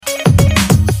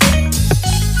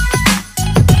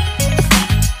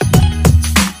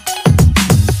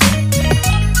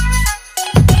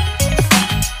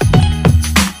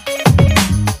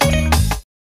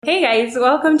guys,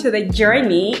 welcome to the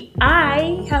journey.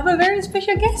 I have a very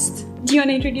special guest. Do you want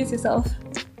to introduce yourself?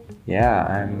 Yeah,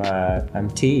 I'm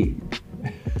T.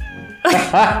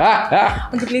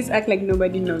 Okay, please act like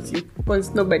nobody knows you,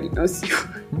 because nobody knows you.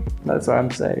 That's what I'm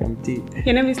saying. I'm T.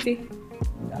 Your name is T?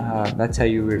 That's how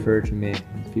you refer to me.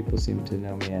 People seem to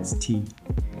know me as T.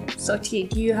 So T,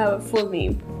 do you have a full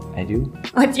name? I do.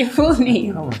 What's your full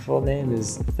name? Oh, my full name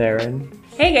is Theron.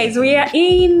 Hey guys, we are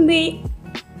in the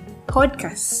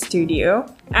podcast studio.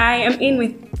 I am in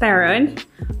with Theron,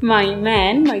 my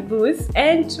man, my booth,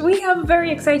 and we have a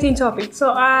very exciting topic.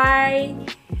 So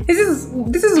this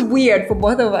is weird for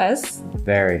both of us.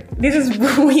 Very. This is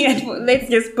weird. Let's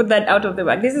just put that out of the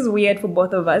bag. This is weird for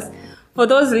both of us. For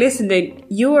those listening,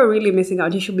 you are really missing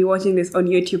out. You should be watching this on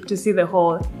YouTube to see the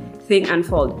whole thing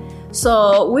unfold.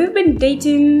 So we've been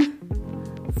dating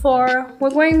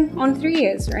we're going on 3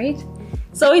 years, right?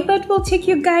 So we thought we'll take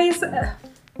you guys,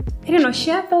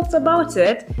 share thoughts about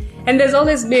it. And there's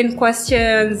always been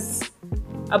questions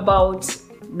about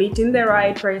meeting the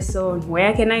right person.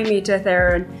 Where can I meet a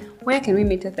Theron? Where can we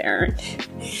meet a Theron?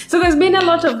 So there's been a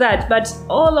lot of that, but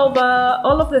all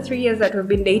of the 3 years that we've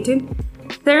been dating,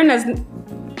 Theron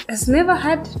has never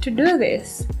had to do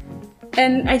this.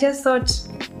 And I just thought,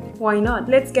 why not?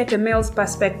 Let's get a male's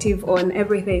perspective on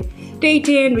everything.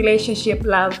 Dating, relationship,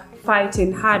 love,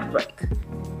 fighting, heartbreak.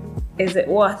 Is it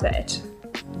worth it?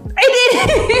 I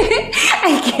did!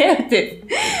 I kept it.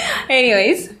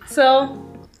 Anyways, so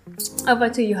over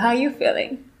to you. How are you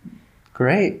feeling?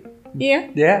 Great. Yeah?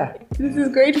 Yeah. This is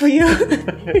great for you.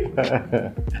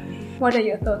 What are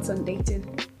your thoughts on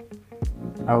dating?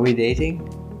 Are we dating?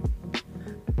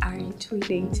 Aren't we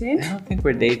dating? I don't think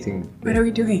we're dating. What are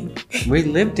we doing? We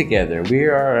live together. We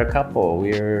are a couple.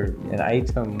 We're an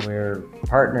item. We're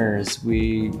partners.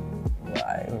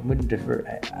 I wouldn't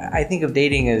differ. I think of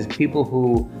dating as people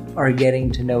who are getting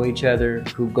to know each other,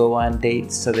 who go on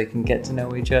dates so they can get to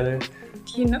know each other.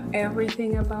 Do you know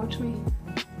everything about me?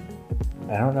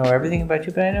 I don't know everything about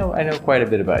you, but I know quite a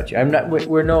bit about you.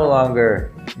 We're no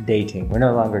longer dating. We're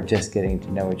no longer just getting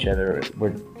to know each other.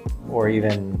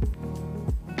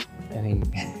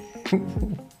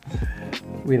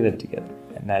 We live together,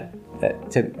 and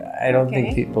I don't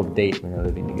think people date when they're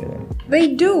living together.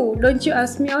 They do. Don't you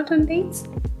ask me out on dates?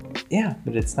 Yeah,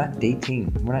 but it's not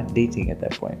dating. We're not dating at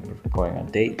that point. We're going on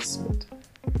dates. But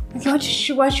what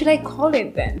should I call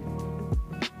it then?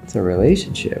 it's a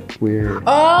relationship.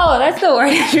 Oh, that's the word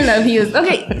I should have used.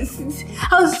 Okay,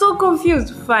 I was so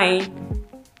confused. Fine.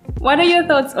 What are your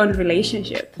thoughts on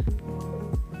relationship?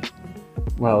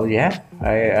 Well, yeah,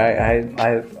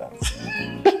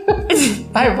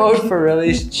 I vote for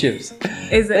relationships.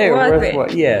 Is it worth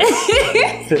it? Yes.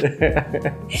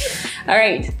 All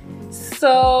right.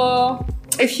 So,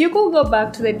 if you could go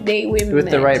back to the day we met.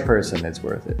 With the right person, it's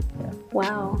worth it. Yeah.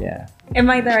 Wow. Yeah. Am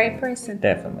I the right person?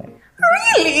 Definitely.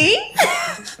 Really?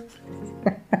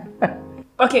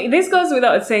 Okay, this goes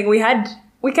without saying. We kind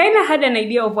of had an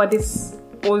idea of what this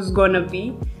was gonna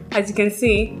be. As you can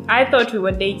see, I thought we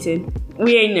were dating.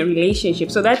 We are in a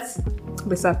relationship, so that's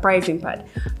the surprising part.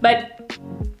 But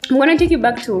I want to take you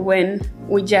back to when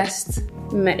we just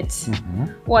met. Mm-hmm.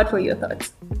 What were your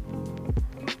thoughts?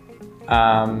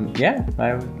 Yeah,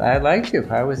 I liked you.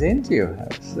 I was into you. I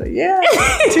was like, yeah,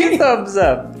 2 thumbs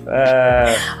up.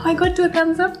 I got 2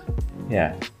 thumbs up?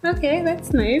 Yeah. Okay,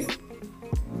 that's nice.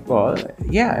 Well,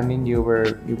 yeah, I mean, you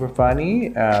were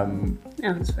funny. I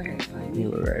was very funny. You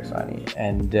were very funny.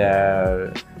 And,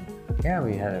 yeah,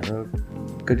 we had a real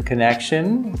good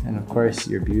connection. And, of course,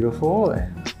 you're beautiful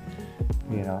and,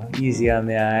 easy on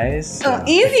the eyes. So. Oh,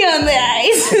 easy on the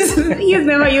eyes. He's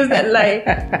never used that lie.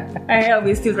 I hope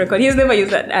we still record. He's never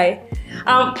used that lie.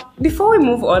 Before we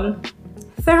move on,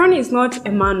 Theron is not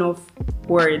a man of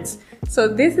words. So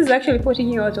this is actually putting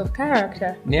you out of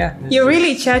character. Yeah. You're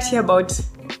really chatty about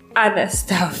other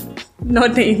stuff,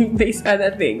 not these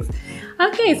other things.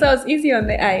 Okay, so it's easy on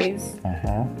the eyes.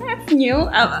 Uh-huh. That's new.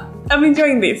 I'm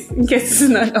enjoying this, in case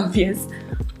it's not obvious.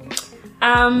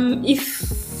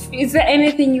 Is there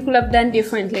anything you could have done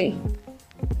differently?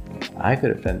 I could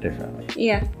have done differently.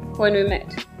 Yeah, when we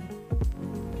met.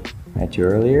 Met you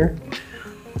earlier?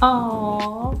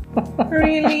 Oh,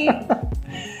 really?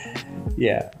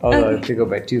 Yeah, although if you go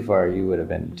back too far, you would have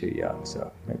been too young,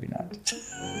 so maybe not.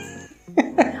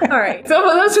 All right, so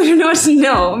for those who do not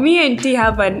know, me and T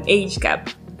have an age gap,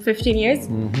 15 years.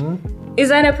 Mm-hmm. Is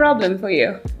that a problem for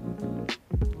you?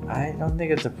 I don't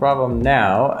think it's a problem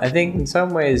now. I think in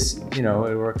some ways, it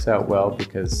works out well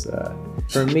because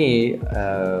for me,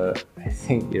 I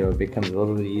think, it becomes a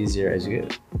little bit easier as you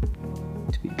get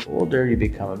to be older, you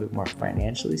become a bit more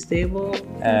financially stable,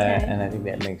 and I think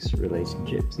that makes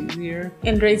relationships easier.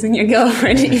 And raising your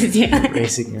girlfriend easier.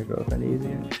 Raising your girlfriend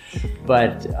easier.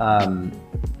 But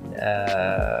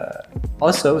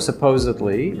also,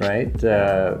 supposedly, right,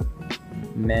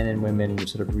 men and women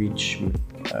sort of reach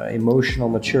emotional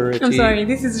maturity. I'm sorry,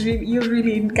 this is you're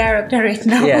really in character right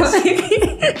now.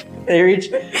 Yes. They reach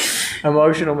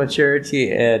emotional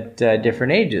maturity at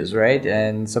different ages, right?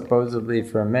 And supposedly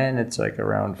for men, it's like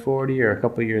around 40 or a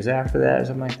couple of years after that or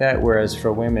something like that, whereas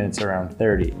for women, it's around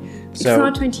 30. It's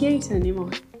not 28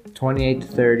 anymore. 28 to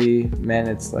 30, men,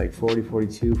 it's like 40,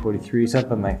 42, 43,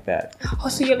 something like that. Oh,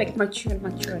 so you're like matured,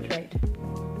 right?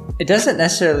 It doesn't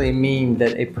necessarily mean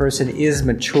that a person is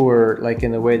mature, like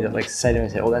in the way that like society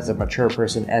would say, oh, that's a mature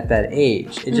person at that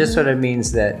age. It just sort of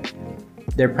means that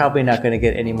they're probably not going to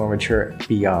get any more mature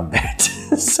beyond that.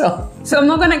 So I'm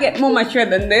not going to get more mature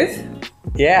than this?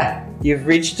 Yeah, you've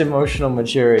reached emotional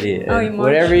maturity.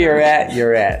 Whatever you're at,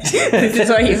 you're at. This is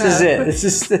what you This have. is it.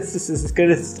 This is as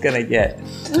good as it's going to get.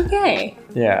 Okay.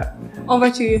 Yeah. Over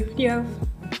to you. Do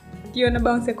you want to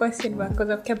bounce a question back? Because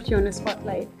I've kept you on the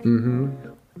spotlight. Mm-hmm.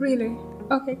 Really?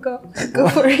 Okay, go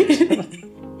for it.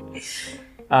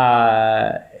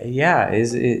 Yeah.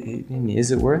 Is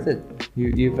it worth it?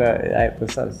 I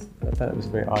thought it was a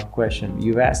very odd question.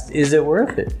 You've asked, is it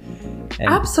worth it? And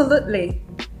Absolutely.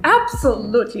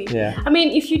 Yeah. I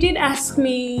mean, if you did ask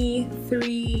me 3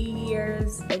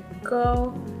 years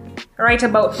ago, right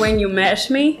about when you met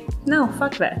me, no,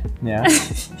 fuck that. Yeah.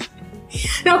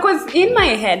 No, because in my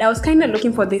head, I was kind of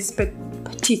looking for this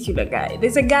particular guy.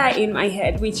 There's a guy in my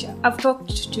head, which I've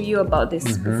talked to you about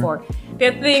this before.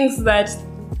 There are things that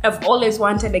I've always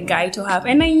wanted a guy to have,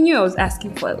 and I knew I was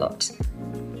asking for a lot.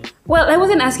 Well, I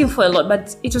wasn't asking for a lot,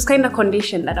 but it was kind of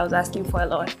conditioned that I was asking for a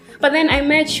lot. But then I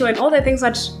met you, and all the things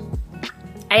that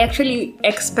I actually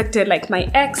expected, like my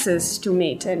exes to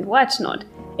meet and whatnot,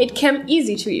 it came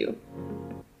easy to you.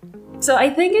 So I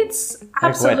think it's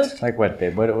absolutely... Like what,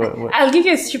 babe? What? I'll give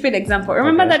you a stupid example.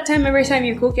 Remember that time every time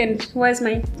you cook and where's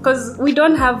my... Because we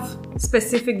don't have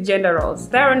specific gender roles.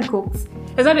 Theron cooks.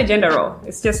 It's not a gender role.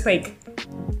 It's just like...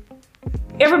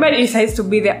 Everybody decides to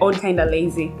be their own kind of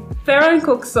lazy. Theron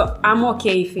cooks, so I'm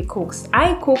okay if he cooks.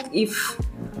 I cook if...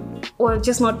 Well,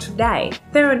 just not to die.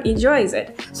 Theron enjoys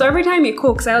it. So every time he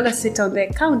cooks, I'll just sit on the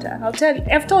counter.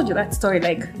 I've told you that story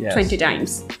 20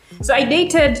 times. So I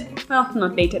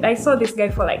I saw this guy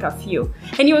for like a few.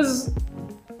 And he was,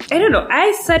 I don't know,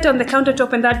 I sat on the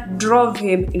countertop and that drove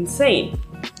him insane.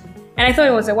 And I thought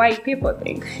it was a white people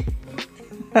thing.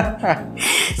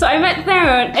 So I met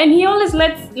Theron and he always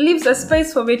leaves a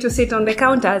space for me to sit on the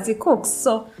counter as he cooks.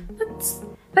 So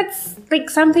that's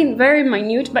like something very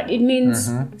minute, but it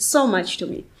means so much to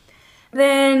me.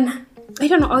 Then, I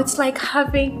don't know, it's like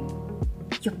having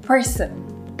your person.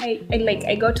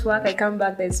 I go to work, I come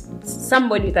back, there's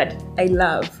somebody that I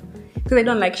love. Because I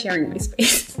don't like sharing my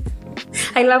space.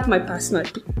 I love my personal.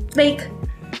 Like,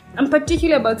 I'm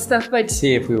particular about stuff, but...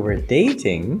 See, if we were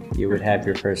dating, you would have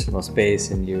your personal space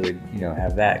and you would,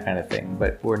 have that kind of thing.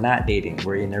 But we're not dating.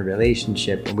 We're in a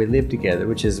relationship and we live together,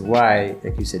 which is why,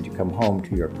 like you said, you come home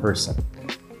to your person.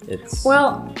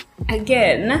 Well,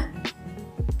 again,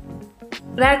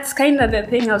 that's kind of the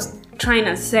thing I was trying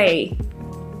to say.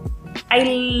 I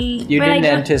didn't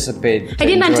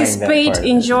anticipate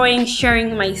enjoying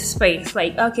sharing my space.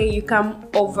 Like, okay, you come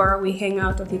over, we hang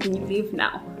out, okay, can you leave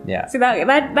now? Yeah. So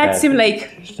that seemed like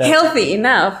healthy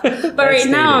enough. But right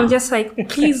now, I'm just like,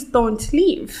 please don't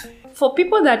leave. For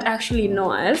people that actually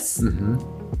know us,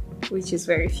 which is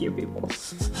very few people,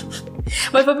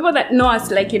 but for people that know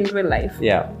us like in real life,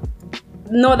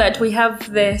 know that we have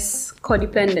this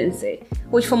codependency,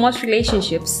 which for most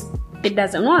relationships, it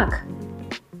doesn't work.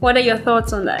 What are your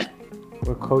thoughts on that?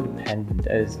 We're codependent.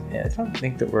 I don't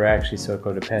think that we're actually so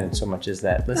codependent so much as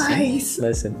that.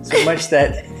 Listen. So much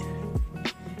that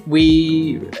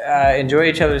we enjoy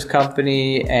each other's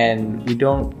company and we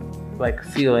don't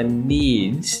feel a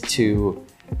need to,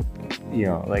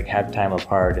 have time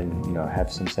apart and,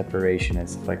 have some separation and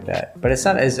stuff like that. But it's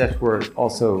not as if we're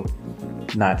also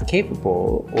not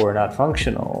capable or not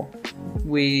functional.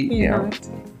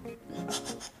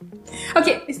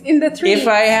 Okay, in the 3 If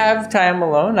I have time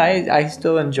alone, I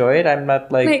still enjoy it. I'm not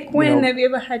when have you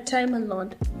ever had time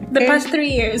alone? The past 3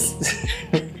 years.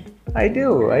 I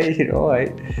do. I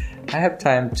have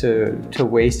time to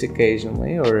waste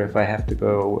occasionally, or if I have to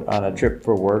go on a trip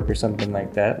for work or something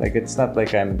like that. It's not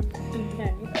like I'm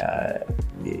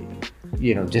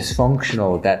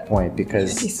dysfunctional at that point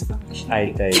because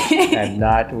I'm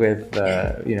not with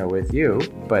with you,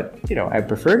 but I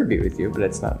prefer to be with you, but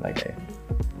it's not like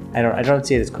I don't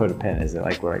see it as codependent. Is it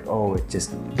like we're like, oh, it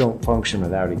just don't function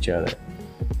without each other?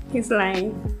 He's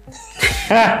lying.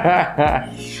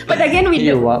 But again, we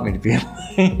You do. want me to be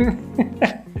lying?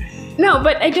 No,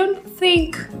 but I don't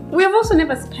think we have also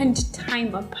never spent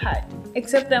time apart,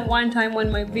 except that one time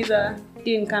when my visa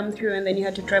didn't come through, and then you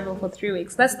had to travel for 3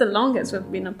 weeks. That's the longest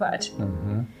we've been apart.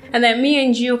 Mm-hmm. And then me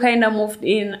and you kind of moved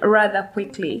in rather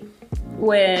quickly.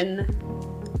 When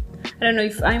I don't know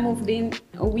if I moved in,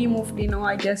 or we moved in, or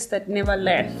I just had never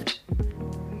left.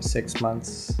 6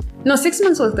 months. No, 6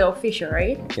 months was the official,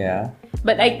 right? Yeah.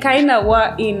 But I kind of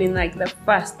were in like the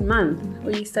first month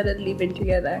we started living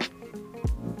together.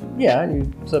 Yeah,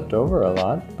 you slept over a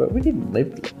lot, but we didn't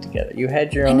live together. You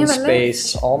had your I own never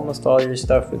space, almost all your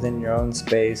stuff within your own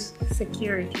space.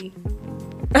 Security.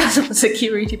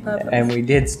 Security purpose. And we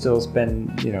did still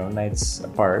spend, nights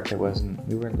apart. We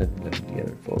weren't living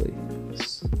together fully.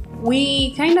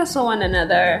 We kind of saw one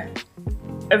another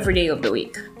every day of the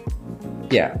week.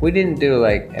 Yeah, we didn't do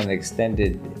like an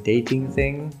extended dating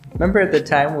thing. Remember at the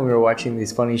time when we were watching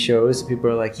these funny shows, people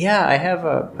were like, yeah, I have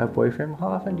a boyfriend. How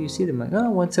often do you see them? Like, oh,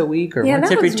 once a week or once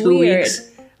that every was 2 weird.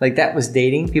 weeks. Like that was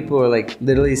dating. People were like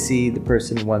literally see the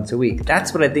person once a week.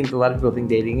 That's what I think a lot of people think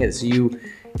dating is. You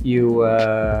have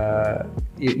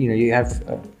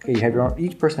your own,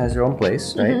 each person has their own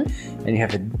place, right? And you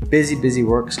have a busy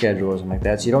work schedule or something like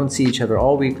that. So you don't see each other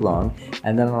all week long.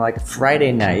 And then on like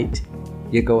Friday night,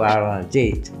 you go out on a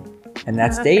date. And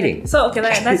that's dating. So, okay,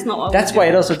 that's not what That's we why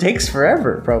do. it also takes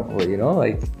forever, probably,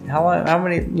 like how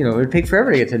many, it would take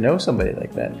forever to get to know somebody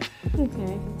like that.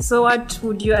 Okay. So what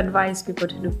would you advise people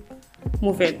to do?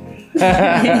 Move in.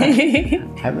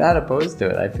 I'm not opposed to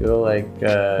it. I feel like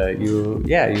you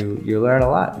learn a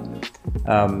lot.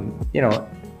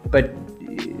 But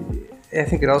I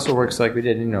think it also works like we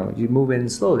did. You move in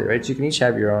slowly, right? So you can each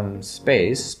have your own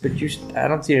space, but I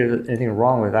don't see anything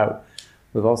wrong with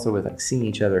like seeing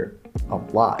each other a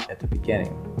lot at the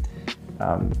beginning.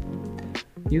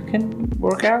 You can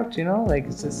work out, like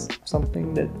is this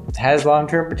something that has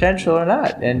long-term potential or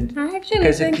not? And I actually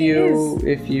because think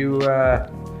if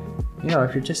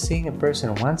you're just seeing a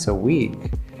person once a week,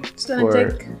 it's gonna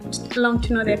take long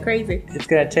to know they're crazy. it's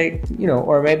gonna take,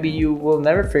 or maybe you will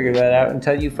never figure that out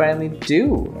until you finally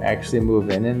do actually move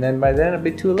in, and then by then it'll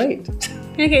be too late.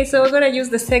 Okay, so we're gonna use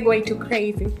the segue to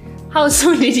crazy. How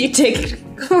soon did it take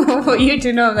for you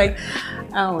to know, like,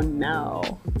 oh no?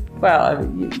 Well, I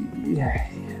mean,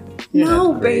 you're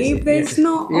No, not crazy. babe, there's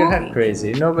no. You're not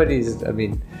crazy. Nobody's. I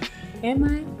mean, Am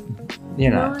I?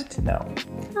 you're not. No,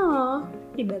 Oh,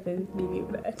 he doesn't believe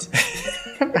that.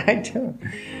 I don't.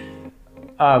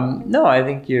 No, I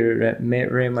think you're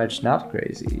very much not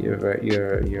crazy. You're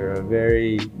a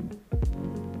very,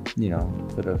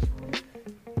 sort of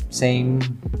sane,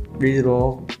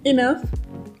 reasonable, Enough.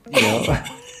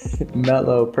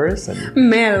 mellow person.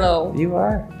 Mellow. You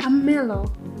are. I'm mellow.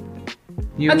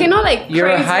 You, Okay, not like you're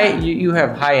crazy. a high. You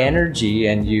have high energy,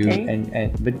 and you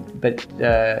Okay. but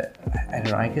I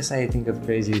don't know. I guess I think of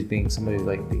crazy as being somebody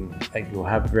will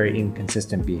have very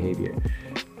inconsistent behavior.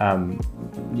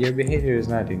 Your behavior is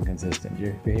not inconsistent.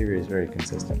 Your behavior is very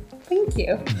consistent. Thank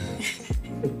you.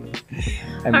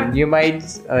 I mean, you might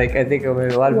I think a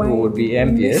lot of people would be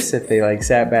envious if they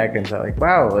sat back and thought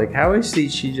wow, how is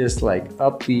she just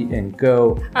upbeat and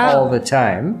go all the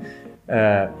time?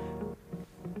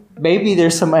 Maybe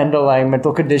there's some underlying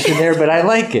mental condition there, but I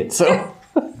like it. So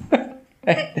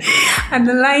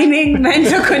Underlining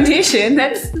mental condition.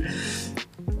 That's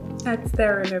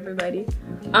there in everybody.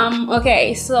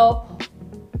 Okay, so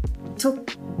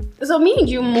me and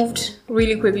you moved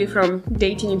really quickly from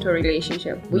dating into a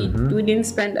relationship. We didn't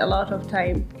spend a lot of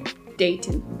time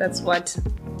dating. That's what.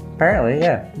 apparently,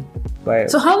 yeah. By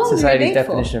So how long did we society's date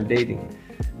for? definition of dating,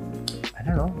 I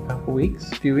don't know, a couple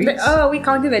weeks, a few weeks. We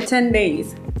counted the 10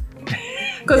 days.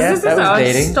 Because Yeah, this is that was our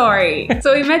dating. story.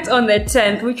 So we met on the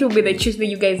 10th, which will be the Tuesday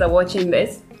you guys are watching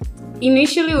this.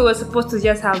 Initially, we were supposed to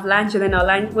just have lunch, and then our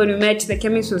lunch, when we met, the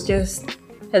chemist was just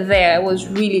there. It was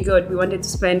really good.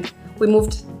 We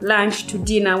moved lunch to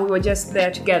dinner. We were just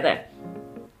there together.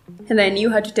 And then you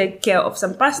had to take care of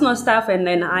some personal stuff, and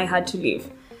then I had to leave.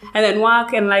 And then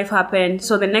work and life happened.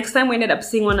 So the next time we ended up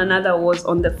seeing one another was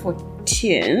on the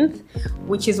 14th,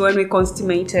 which is when we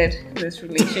consummated this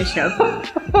relationship.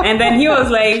 And then he was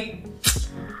like,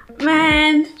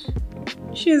 man,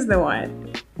 she's the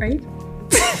one, right?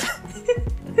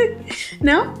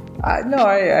 No? No,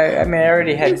 I mean, I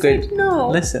already had You good. said no.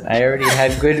 Listen, I already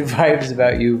had good vibes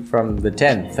about you from the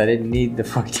 10th. I didn't need the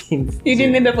 14th. You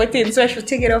didn't end up with it, so I should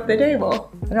take it off the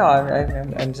table. No,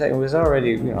 I'm saying it was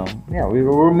already, we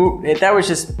were moved. That was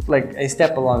just like a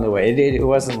step along the way. It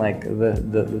wasn't like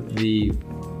the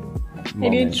I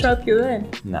didn't trap you then.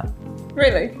 No.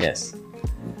 Really? Yes.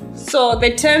 So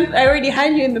the 10th, I already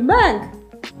had you in the bag.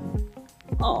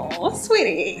 Oh,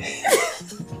 sweetie.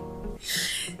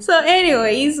 So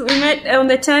anyways, we met on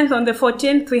the 10th. On the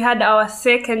 14th, we had our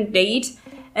second date.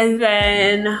 And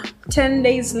then 10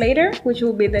 days later, which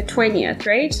will be the 20th,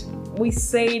 right? We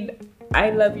said, I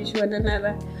love you to one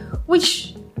another.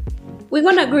 Which we're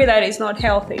going to agree that it's not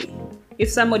healthy. If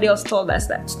somebody else told us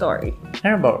that story. I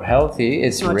don't know about healthy.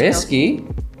 It's not risky.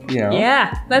 Healthy. You know.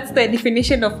 Yeah, that's the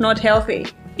definition of not healthy.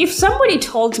 If somebody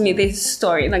told me this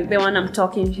story, like the one I'm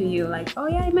talking to you, like, oh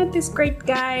yeah, I met this great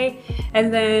guy,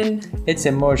 and then... It's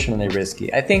emotionally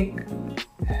risky. I think,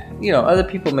 you know, other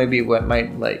people maybe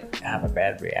might like have a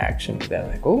bad reaction to that.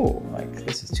 Like, oh, like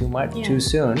this is too much too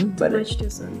soon. But too much too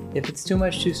soon. If it's too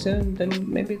much too soon, then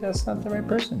maybe that's not the right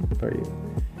person for you.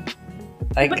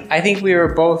 Like, I think we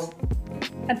were both...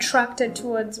 attracted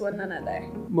towards one another.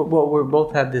 Well, we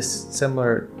both have this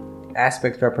similar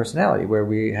aspect to our personality where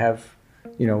we have,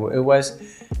 you know, it was,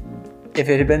 if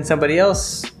it had been somebody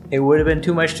else, it would have been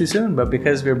too much too soon. But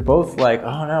because we're both like,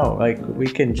 oh no, like we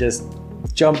can just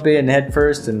jump in head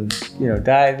first and, you know,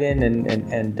 dive in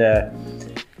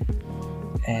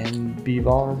and be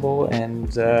vulnerable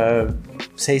and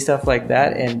say stuff like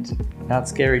that and not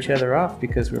scare each other off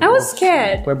because I was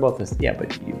scared. We're both, yeah, but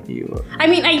you. I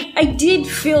mean, I did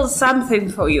feel something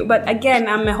for you, but again,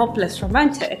 I'm a hopeless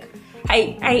romantic.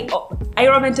 I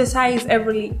romanticize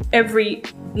every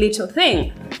little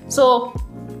thing. So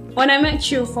when I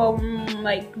met you from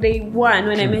like day one,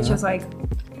 when I met you, I was like,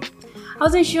 I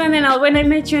wasn't sure, and then when I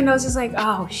met you, and I was just like,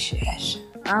 oh shit,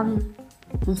 I'm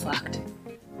fucked.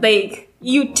 Like,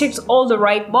 you ticked all the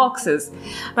right boxes,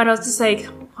 but I was just like,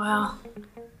 well,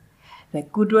 the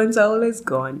good ones are always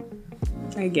gone,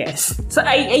 I guess. So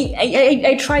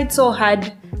I tried so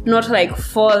hard not to like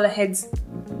fall heads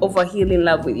over heel in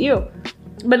love with you.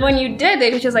 But when you did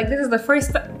it, which was like, this is the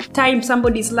first time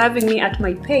somebody's loving me at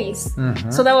my pace.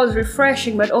 Mm-hmm. So that was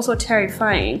refreshing, but also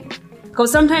terrifying.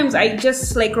 Because sometimes I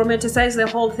just like romanticize the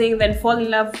whole thing, then fall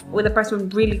in love with a person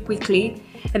really quickly.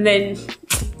 And then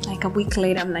like a week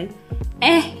later, I'm like,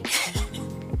 eh.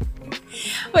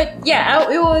 But yeah,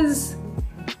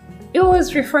 it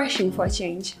was refreshing for a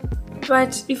change.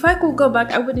 But if I could go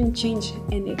back, I wouldn't change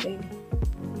anything.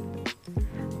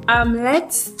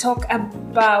 Let's talk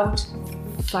about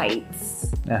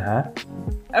fights. Uh-huh.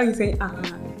 Oh, you say,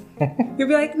 uh-huh. You'll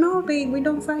be like, no, babe, we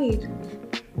don't fight.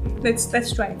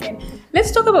 Let's try again.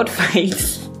 Let's talk about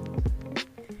fights.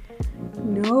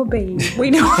 No, babe,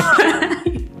 we don't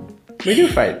fight. We do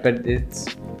fight, but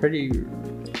it's pretty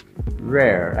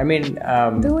rare. I mean,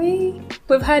 do we?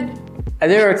 We've had...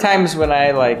 There are times when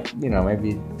I like, you know,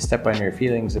 maybe step on your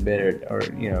feelings a bit or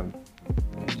you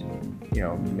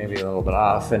know, maybe a little bit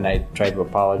off, and I try to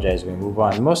apologize and we move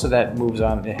on. Most of that moves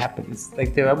on. It happens.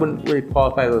 Like, I wouldn't really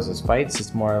qualify those as fights.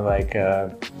 It's more like,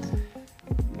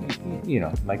 you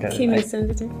know, like a... Kimmy's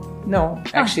sensitive? No,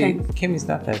 actually, Kimmy's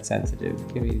not that sensitive.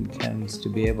 Kimmy tends to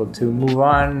be able to move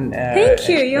on. Thank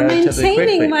you. You're maintaining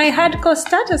quickly. My hardcore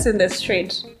status in the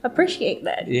street. Appreciate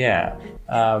that. Yeah.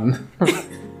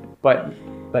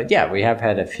 But yeah, we have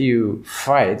had a few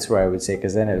fights where I would say,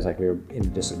 because then it was like we were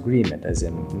in disagreement, as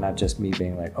in not just me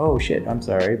being like, oh shit, I'm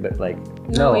sorry, but like,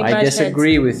 no, I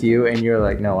disagree with you, and you're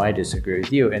like, no, I disagree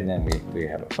with you, and then we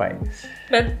have a fight.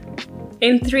 But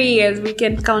in 3 years, we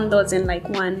can count those in like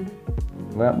one.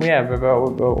 Well, yeah,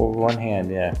 about one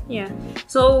hand, yeah. Yeah.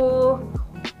 So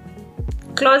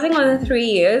closing on the 3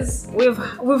 years,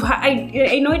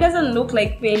 I know it doesn't look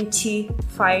like plenty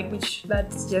fight, which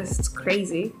that's just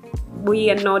crazy.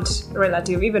 We are not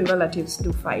relative, even relatives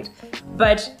do fight.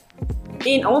 But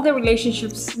in all the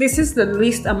relationships, this is the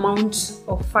least amount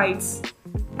of fights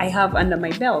I have under my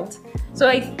belt. So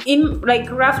in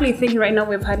roughly thinking right now,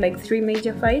 we've had like 3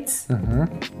 major fights. Mm-hmm.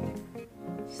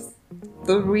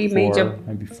 3 4, major,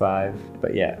 maybe 5,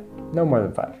 but yeah, no more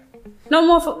than 5. No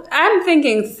more. I'm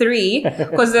thinking 3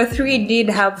 because the 3 did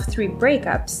have 3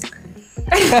 breakups.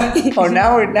 Oh,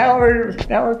 now we're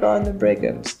going to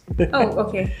breakups. Oh,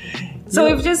 okay. So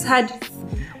we've just had,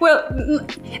 well,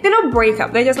 they're not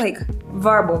breakup. They're just like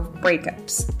verbal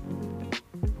breakups.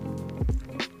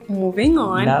 Moving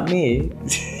on. Not me.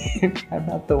 I'm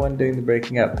not the one doing the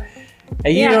breaking up.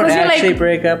 And you don't actually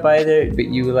break up either, but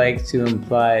you like to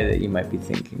imply that you might be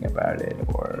thinking about it,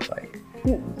 or like.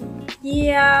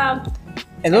 Yeah.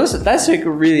 And that's like a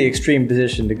really extreme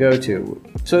position to go to.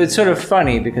 So it's sort of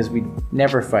funny because we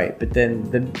never fight, but then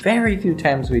the very few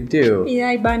times we do, yeah,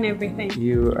 I ban everything.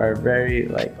 You are very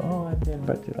like, oh, I'm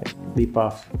about to like leap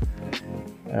off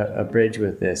a bridge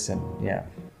with this, and yeah.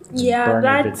 Yeah, burn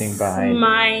that's everything behind.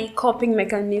 my coping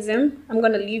mechanism. I'm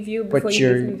gonna leave you before But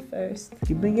you leave me first.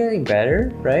 You've been getting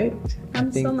better, right?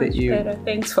 I'm so much better.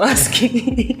 Thanks for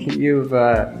asking. You've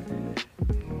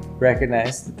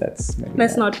recognized that that's maybe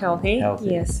not healthy.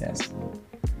 Yes.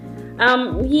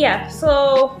 Yes.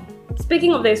 So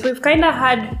speaking of this, we've kind of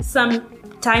had some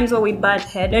times where we butt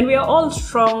head, and we are all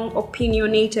strong,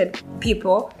 opinionated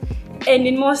people. And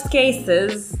in most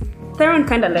cases, Theron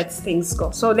kind of lets things go.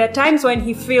 So there are times when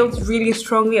he feels really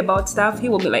strongly about stuff. He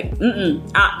will be like,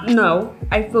 no,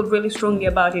 I feel really strongly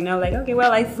about it. And I'm like, okay,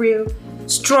 well, I feel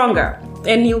stronger.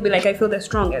 And he'll be like, I feel the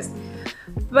strongest.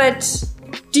 But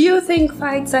do you think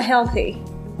fights are healthy?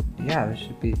 Yeah, there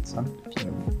should be some sort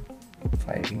of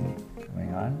fighting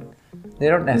going on. They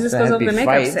don't necessarily have to be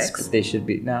fights, sex? but they should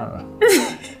be. No.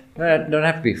 Don't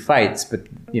have to be fights, but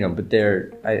but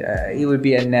they're. It would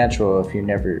be unnatural if you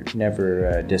never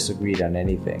disagreed on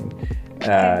anything,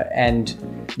 and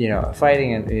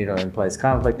fighting implies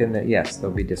conflict, and yes,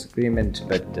 there'll be disagreement,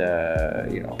 but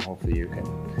hopefully you can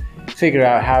figure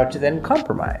out how to then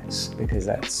compromise, because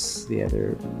that's the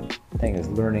other thing, is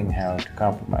learning how to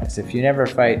compromise. If you never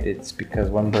fight, it's because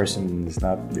one person is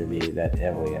not really that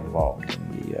heavily involved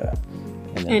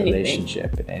in the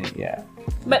relationship.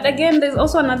 But again, there's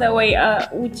also another way,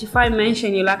 which if I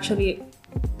mention, you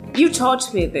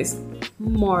taught me this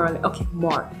more.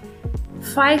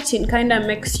 Fighting kind of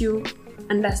makes you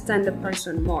understand the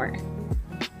person more.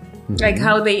 Mm-hmm. Like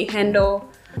how they handle.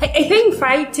 I think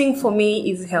fighting for me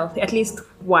is healthy, at least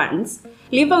once.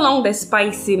 Leave alone the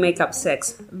spicy makeup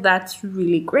sex. That's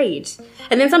really great.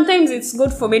 And then sometimes it's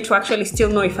good for me to actually still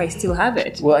know if I still have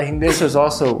it. Well, I think this was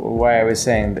also why I was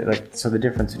saying that, so the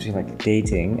difference between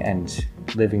dating and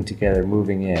living together,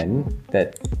 moving in,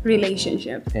 that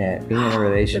relationship. Yeah, being in a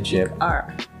relationship. The big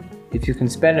R. If you can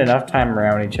spend enough time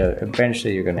around each other,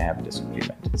 eventually you're going to have a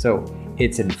disagreement. So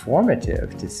it's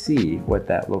informative to see what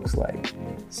that looks like.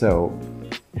 So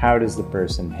how does the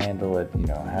person handle it?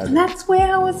 That's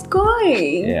where I was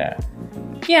going. Yeah.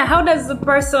 Yeah, how does the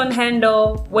person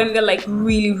handle when they're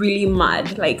really, really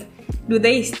mad? Do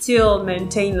they still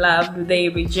maintain love? Do they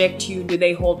reject you? Do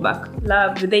they hold back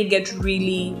love? Do they get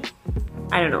really,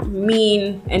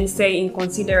 mean and say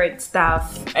inconsiderate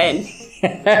stuff? And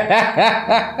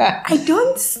I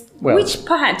don't. Well, which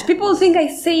part? People think I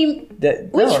say.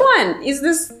 Which one is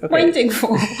this pointing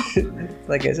for?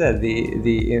 Like I said,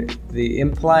 the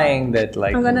implying that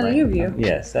I'm gonna leave you.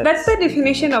 Yes, that's the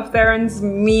definition of Theron's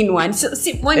mean one. So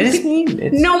see, when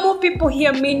normal people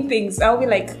hear mean things, I'll be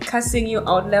cussing you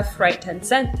out left, right, and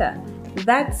center.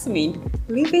 That's mean.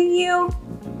 Leaving you,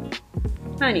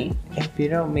 honey. If you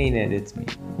don't mean it, it's mean.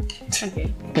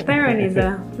 Okay, Theron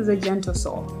is a gentle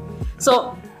soul.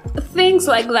 So things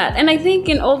like that, and I think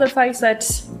in all the fights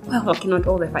not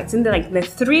all the fights, in the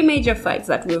three major fights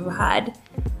that we've had,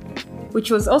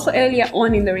 which was also earlier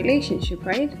on in the relationship,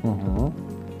 right?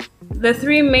 Mm-hmm. The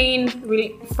three main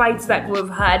fights that we've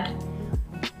had,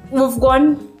 we've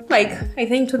gone I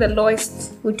think to the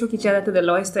lowest. We took each other to the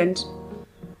lowest, and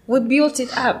we built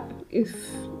it up. If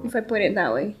I put it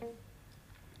that way,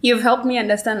 you've helped me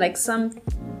understand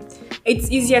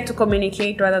it's easier to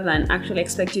communicate rather than actually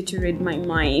expect you to read my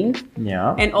mind.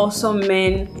 Yeah. And also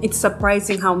men, it's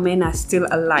surprising how men are still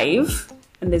alive.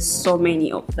 And there's so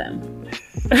many of them.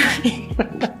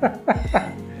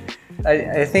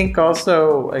 I think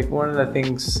also, one of the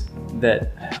things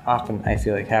that often I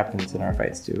feel happens in our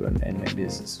fights too, and maybe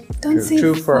this is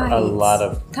true for a lot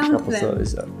of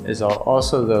couples, is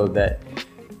also though that,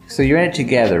 so you're in it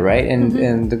together, right? And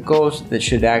and the goals that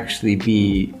should actually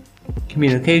be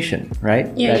communication, right?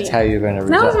 Yeah, that's how you're going to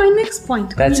resolve. That was my next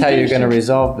point. That's how you're going to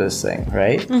resolve this thing,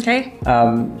 right? Okay.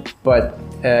 But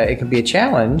it can be a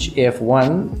challenge if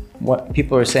what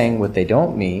people are saying what they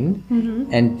don't mean,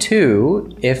 and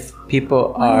two, if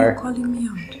people are calling me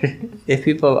out. If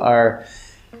people are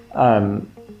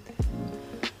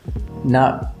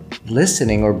not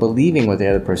listening or believing what the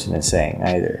other person is saying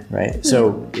either, right? Yeah.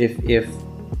 So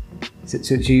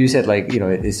so you said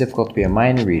it's difficult to be a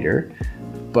mind reader.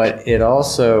 But it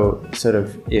also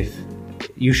if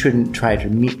you shouldn't try to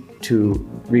read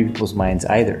people's minds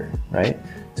either, right?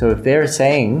 So if they're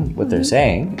saying what they're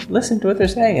saying, listen to what they're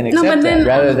saying and accept that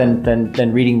rather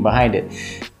than reading behind it.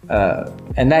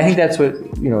 And I think that's what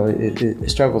it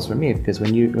struggles for me, because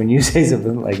when you say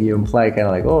something you imply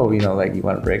you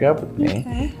want to break up with me,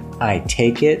 okay. I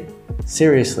take it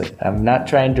seriously. I'm not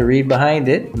trying to read behind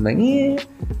it. I'm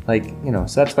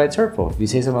so that's why it's hurtful. If you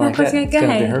say something like that, it's going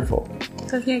to be hurtful.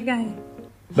 Because you're a guy.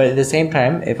 But at the same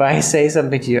time, if I say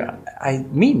something to you, I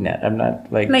mean that. I'm not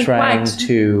trying what?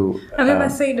 to. Have you ever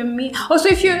said a mean? Also,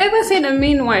 if you ever said a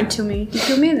mean word to me, did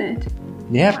you mean it?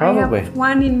 Yeah, probably. I have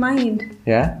one in mind.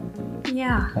 Yeah?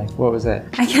 Yeah. Like, what was that?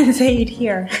 I can say it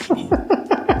here.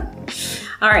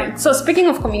 All right. So speaking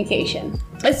of communication,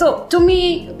 so to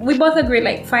me, we both agree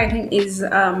like fighting is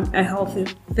a healthy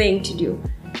thing to do.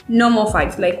 No more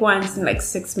fights, like once in like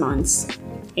 6 months,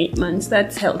 8 months.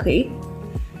 That's healthy.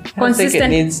 I don't think it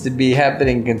needs to be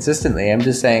happening consistently. I'm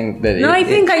just saying that. No, I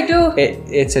think I do.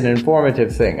 It's an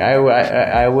informative thing.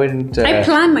 I wouldn't. I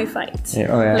plan my fights.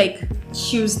 Yeah, oh yeah. Like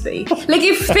Tuesday. Like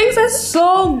if things are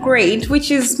so great,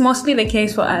 which is mostly the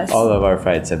case for us. All of our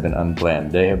fights have been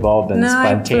unplanned. They have all been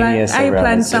spontaneous. I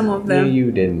planned some of them.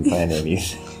 You didn't plan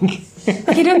anything.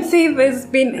 I don't say there's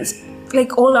been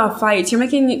like all our fights. You're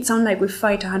making it sound like we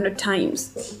fight 100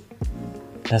 times.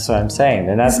 That's what I'm saying.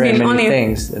 They're not very many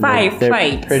things. They're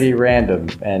fights. Pretty random,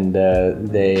 and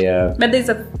they. But there's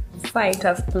a fight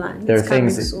I've planned. There are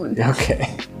things soon.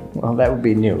 Okay. Well, that would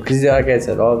be new because, like I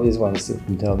said, all of these ones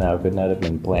until now could not have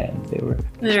been planned. They were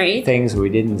things we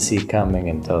didn't see coming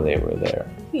until they were there.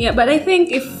 Yeah, but I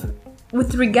think if,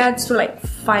 with regards to like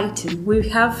fighting, we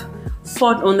have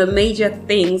fought on the major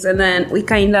things, and then we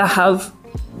kind of have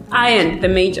ironed the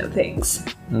major things.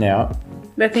 Yeah.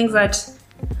 The things that.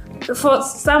 For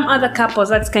some other couples,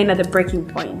 that's kind of the breaking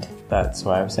point. That's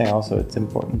why I'm saying also it's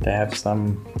important to have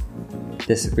some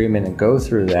disagreement and go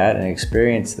through that and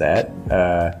experience that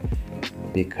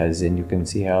because then you can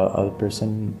see how the other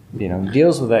person,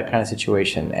 deals with that kind of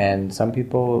situation. And some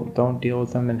people don't deal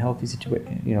with them in healthy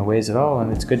ways at all.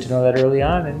 And it's good to know that early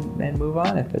on and move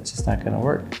on if it's just not going to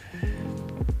work.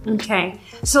 Okay,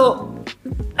 so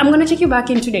I'm gonna take you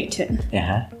back into dating.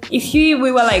 Yeah. If we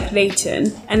were like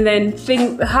dating, and then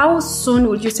how soon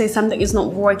would you say something is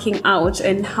not working out,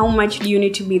 and how much do you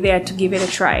need to be there to give it a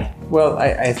try? Well,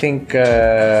 I think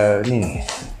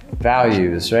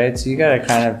values, right? So you gotta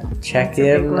kind of check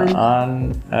in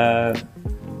on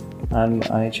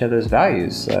each other's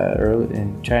values early,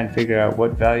 and try and figure out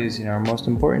what values are most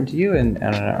important to you, and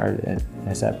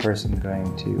is that person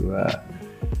going to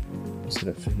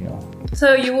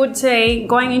So you would say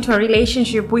going into a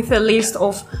relationship with a list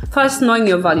of first knowing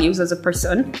your values as a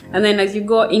person, and then as you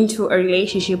go into a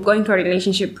relationship, going to a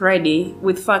relationship ready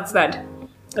with facts that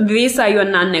these are your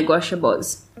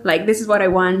non-negotiables. Like, this is what I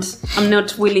want. I'm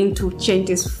not willing to change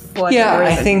this for Yeah,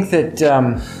 I think that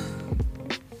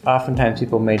oftentimes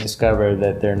people may discover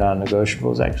that their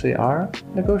non-negotiables actually are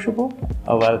negotiable.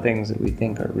 A lot of things that we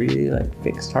think are really like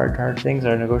fixed, hard things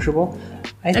are negotiable.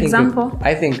 I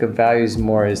think of values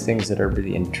more as things that are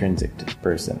really intrinsic to the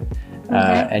person.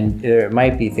 Okay. And there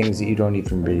might be things that you don't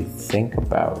even really think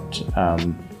about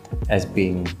as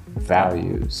being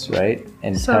values, right?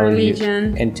 So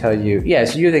religion. So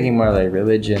you're thinking more like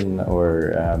religion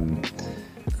or...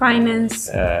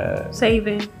 finance,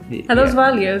 saving. Are those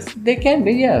values? They can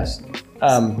be, yes.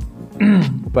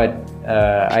 But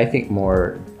I think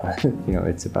more,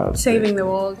 it's about... saving the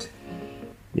world.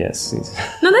 Yes.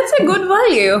 No, that's a good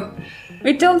value.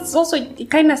 It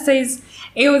kind of says,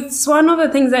 it's one of the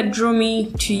things that drew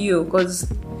me to you, because,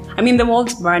 the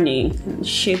world's burning, and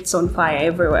shit's on fire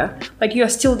everywhere, but you're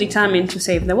still determined to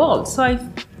save the world. So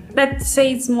that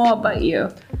says more about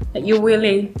you, that you're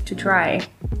willing to try.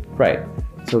 Right.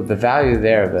 So the value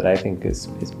there that I think is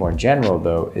more general,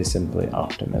 though, is simply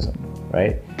optimism,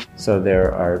 right? So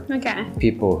there are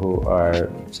people who are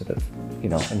sort of,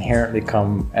 inherently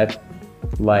come at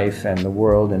life and the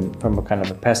world and from a kind of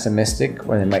a pessimistic,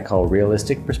 or they might call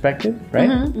realistic perspective, right?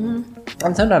 And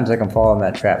sometimes I can fall in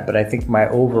that trap, but I think my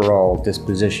overall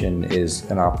disposition is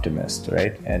an optimist,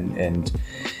 right?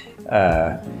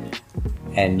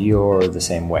 And you're the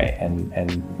same way,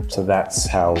 and so that's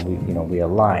how we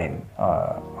align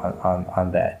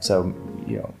on that. So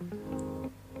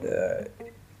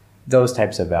those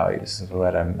types of values is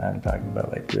what I'm talking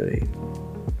about, like really.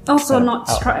 Also, not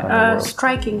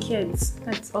striking kids.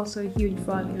 That's also a huge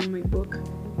value in my book.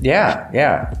 Yeah,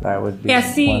 that would be. Yeah,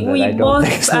 see, we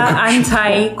both are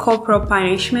anti-corporal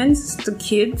punishments to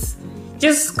kids,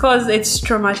 just because it's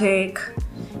traumatic.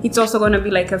 It's also going to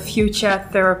be like a future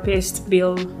therapist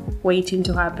bill waiting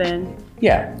to happen.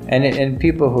 Yeah, and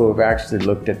people who have actually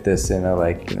looked at this in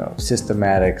a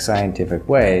systematic, scientific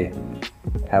way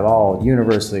have all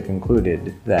universally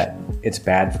concluded that it's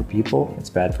bad for people, it's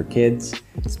bad for kids.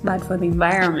 It's bad for the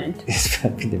environment. It's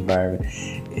bad for the environment.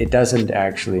 It doesn't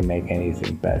actually make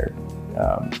anything better.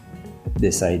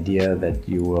 This idea that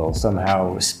you will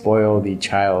somehow spoil the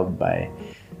child by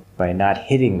not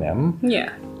hitting them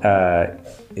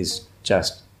is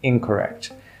just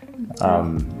incorrect.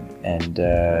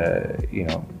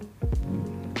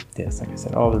 Yes, like I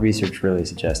said, all the research really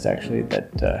suggests actually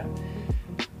that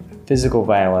physical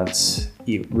violence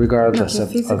regardless Okay,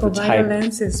 of physical the type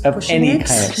violence is of pushing any it.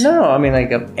 kind of no, I mean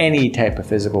like of any type of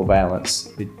physical violence,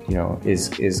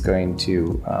 is going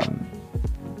to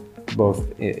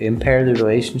both impair the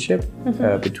relationship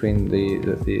between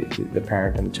the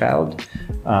parent and the child,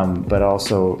 but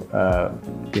also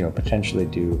potentially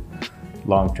do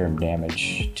long-term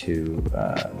damage to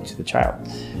the child.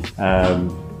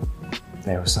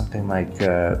 There was something like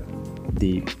the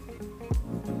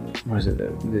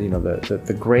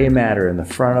gray matter in the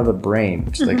front of the brain,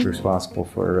 which is like responsible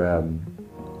for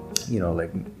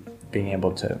like being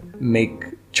able to make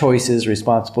choices,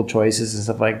 responsible choices and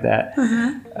stuff like that.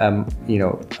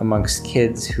 Amongst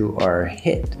kids who are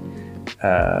hit,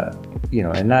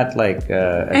 and not like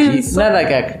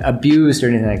abused or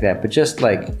anything like that, but just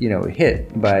like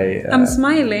hit by. I'm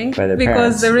smiling by their because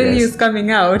parents. the real Yes. is coming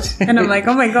out, and I'm like,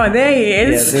 oh my god, there he is.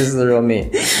 Yeah, this is the real me.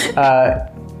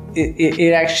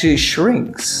 It actually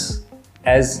shrinks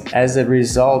as a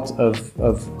result of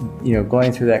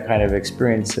going through that kind of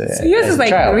experience. So yours as is a like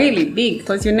child. really big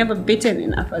because you're never bitten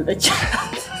enough as a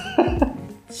child.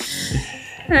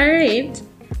 All right.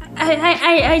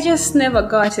 I just never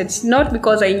got it. Not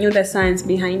because I knew the science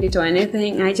behind it or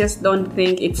anything. I just don't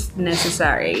think it's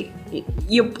necessary.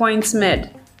 Your point's made.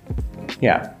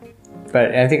 Yeah,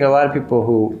 but I think a lot of people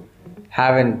who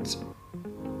haven't,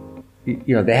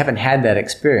 they haven't had that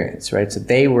experience, right? So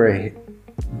they were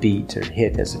beat or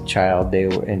hit as a child. They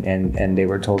were and they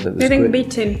were told it was Getting good.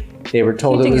 beaten. They were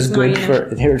told Hitting it was is good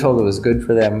minor. They were told it was good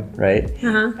for them, right?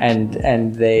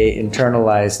 And they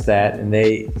internalized that, and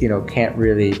they can't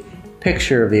really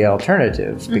picture the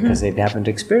alternative because they haven't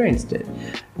experienced it,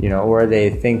 or they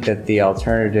think that the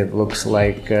alternative looks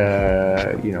like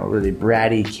really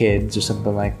bratty kids or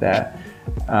something like that.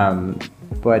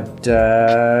 But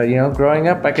growing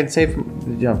up, I can say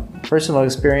from personal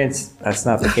experience, that's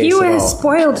not the case You at were all.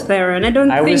 spoiled there, and I don't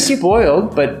I think was you.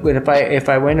 spoiled, but if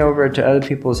I went over to other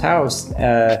people's house,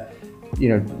 outside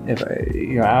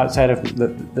of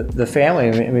the family,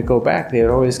 and we go back, they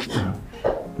would always,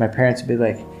 my parents would be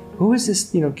like, "Who is this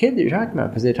kid that you're talking about?"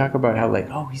 Because they talk about how like,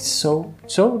 "Oh, he's so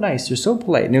nice, they're so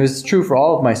polite," and it was true for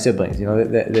all of my siblings.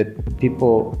 That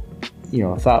people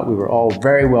thought we were all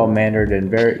very well mannered and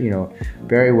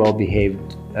very well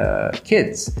behaved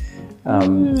kids. Let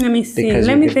me see. because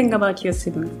Let you me could- think about your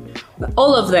siblings.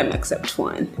 All of them except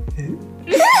one.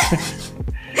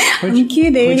 I'm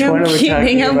kidding. Which one I'm are we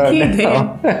kidding. talking I'm about kidding.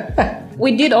 now?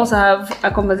 We did also have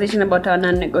a conversation about our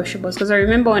non-negotiables because I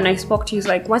remember when I spoke to you, it's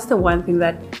like, what's the one thing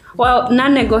that,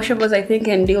 non-negotiables, I think,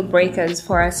 and deal breakers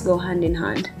for us go hand in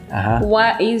hand. Uh-huh.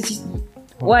 What is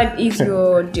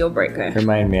your deal breaker?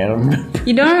 Remind me, I don't remember.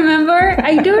 You don't remember?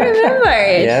 I do remember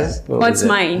it. Yes? What What's was it?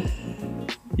 mine?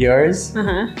 Yours?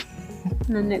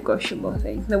 Non-negotiable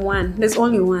thing. The one. There's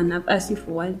only one. I've asked you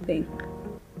for one thing.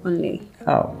 Only.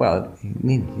 Oh, well,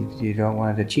 you don't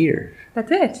want a cheater.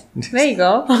 That's it. There you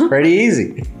go. Pretty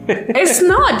easy. It's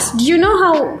not. Do you know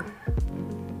how?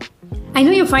 I know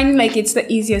you're finding like it's the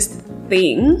easiest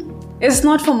thing. It's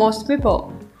not for most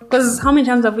people. Because how many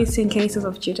times have we seen cases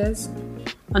of cheaters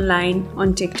online,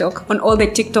 on TikTok, on all the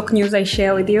TikTok news I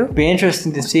share with you? Be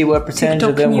interesting to see what percentage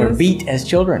of TikTok them were news. beat as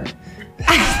children.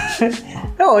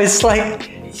 No, it's like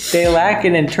they lack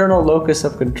an internal locus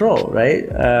of control, right?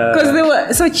 Because they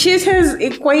were so cheaters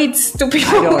equates to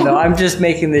people. I don't know. I'm just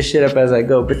making this shit up as I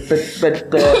go. But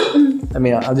I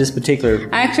mean, on this particular,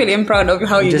 I actually am proud of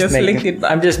how you just linked it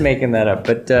back. I'm just making that up.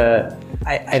 But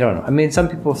I don't know. I mean, some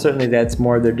people certainly that's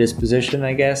more their disposition,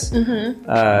 I guess.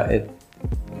 Mm-hmm.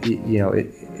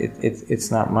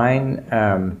 It's not mine.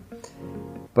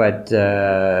 But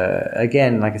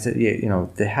again, like I said,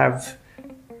 they have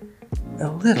a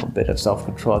little bit of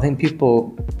self-control. I think people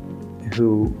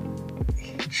who,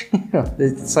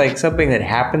 it's like something that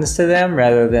happens to them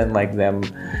rather than like them,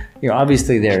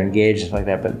 obviously they're engaged like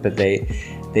that, but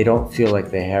they don't feel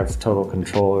like they have total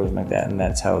control or something like that, and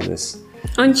that's how this.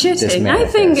 On cheating, I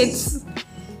think manifests.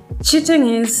 cheating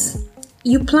is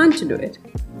you plan to do it.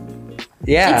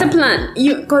 Yeah, It's a plan.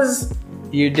 Because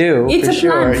you do. it's for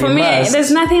a plan sure. for You me. must.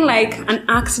 There's nothing like an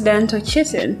accident or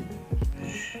cheating.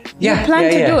 Yeah,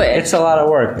 plan to do it. It's a lot of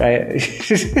work.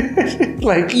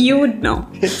 Like You would know.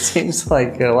 it seems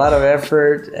like a lot of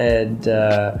effort and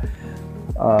I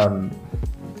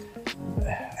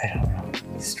don't know,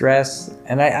 stress.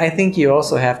 And I think you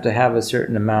also have to have a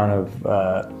certain amount of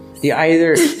you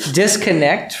either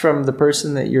disconnect from the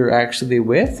person that you're actually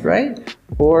with, right?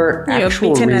 Or You're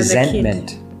actual beaten as a kid.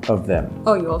 resentment of them.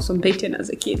 Oh, you're also beaten as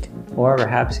a kid. Or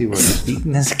perhaps you were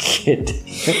beaten as a kid.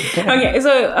 Okay,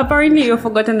 so apparently you've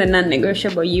forgotten the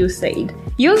non-negotiable you said.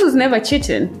 Yours was never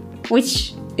cheating,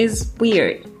 which is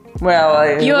weird.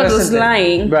 Well, yours was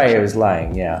lying. Right, it was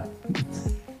lying. Yeah.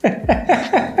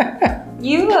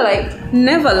 You were like,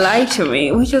 never lie to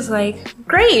me, which is like,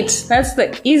 great. That's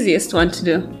the easiest one to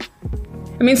do.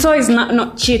 I mean, so it's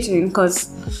not cheating because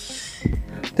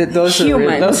Those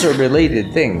are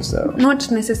related things, though.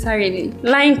 not necessarily.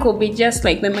 Lying could be just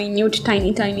like the minute,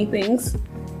 tiny things.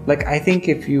 Like, I think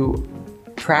if you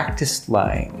practiced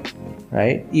lying,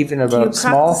 right, even about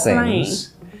small practice things,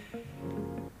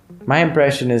 my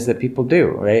impression is that people do,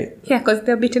 right? Yeah, because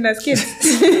they're beaten as kids.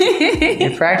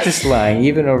 You practice lying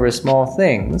even over small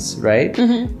things, right?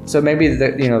 Mm-hmm. So maybe to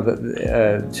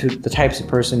the types of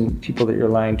people that you're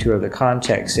lying to, or the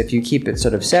context. If you keep it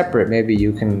sort of separate, maybe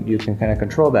you can kind of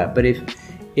control that. But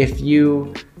if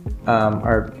you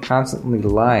are constantly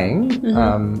lying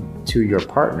to your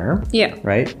partner, Yeah.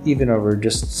 right, even over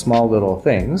just small little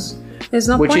things, There's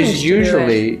no which point is to do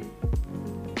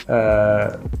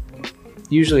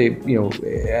usually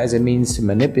as a means to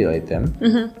manipulate them,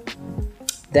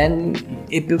 then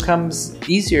it becomes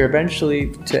easier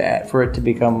eventually for it to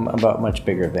become about much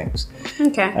bigger things.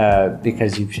 Okay.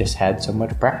 Because you've just had so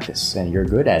much practice and you're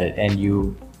good at it, and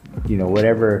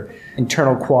whatever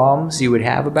internal qualms you would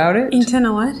have about it.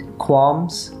 Internal what?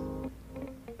 Qualms.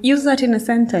 Use that in a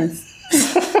sentence.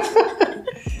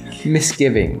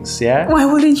 Misgivings, yeah? Why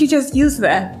wouldn't you just use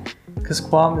that? Because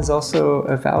qualm is also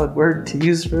a valid word to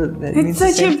use for that. It's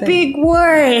such a big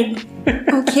word.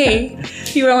 Okay.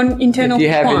 Your own internal if you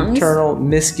have qualms. internal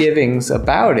misgivings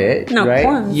about it, No, right?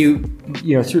 qualms.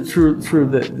 Through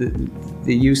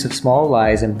the use of small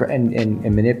lies and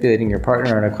manipulating your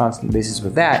partner on a constant basis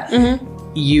with that,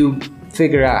 you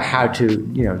figure out how to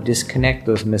disconnect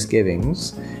those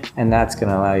misgivings, and that's going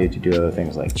to allow you to do other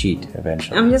things like cheat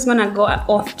eventually. I'm just gonna go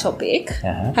off topic.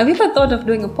 Uh-huh. Have you ever thought of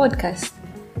doing a podcast?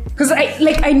 Because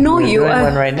I know We're you. doing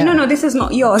one right now. No, this is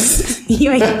not yours.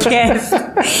 You're a guest.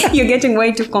 You're getting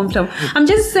way too comfortable. I'm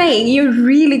just saying you're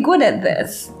really good at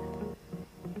this.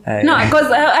 No,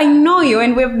 because I know you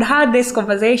and we've had this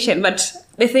conversation, but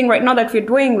the thing right now that we're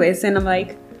doing this, and I'm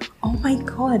like, oh my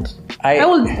God.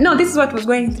 This is what was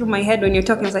going through my head when you're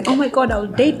talking. I was like, oh my God, I'll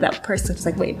date that person. It's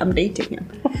like, wait, I'm dating him.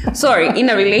 Sorry, in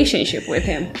a relationship with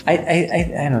him. I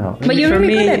don't know. But you're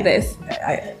really good at this.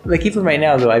 Like even right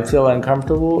now, though, I feel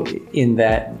uncomfortable in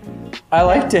that I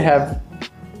like to have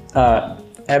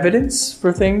evidence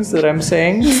for things that I'm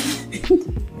saying.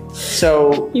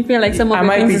 So you feel like some of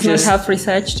the things is not half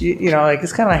researched. Like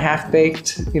it's kind of half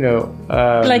baked.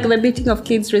 Like the beating of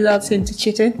kids results into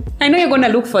cheating. I know you're going to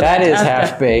look for that. That is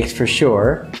half baked for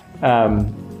sure. The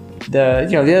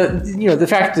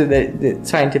fact that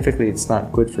scientifically it's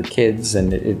not good for kids,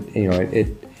 and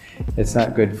it's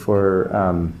not good for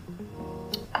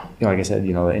like I said,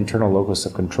 the internal locus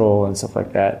of control and stuff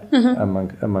like that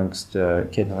amongst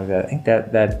kids and like that. I think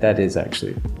that is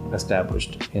actually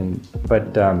established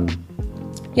but I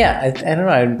don't know.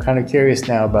 I'm kind of curious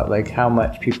now about like how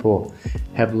much people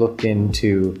have looked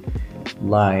into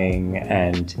lying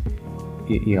and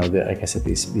like I said,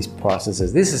 these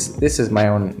processes. This is my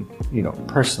own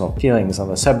personal feelings on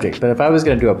the subject. But if I was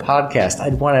going to do a podcast,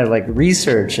 I'd want to like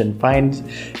research and find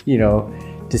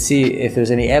to see if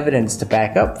there's any evidence to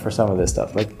back up for some of this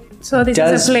stuff. Like, so this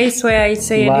is a place where I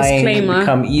say a disclaimer. Lying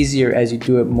become easier as you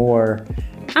do it more?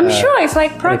 I'm sure it's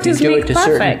like practice if you do makes it to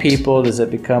perfect. certain people, does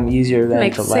it become easier then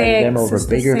like to lie to them over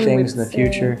bigger things in the sex.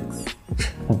 future?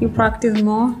 You practice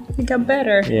more, you get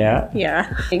better. Yeah.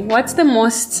 What's the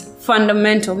most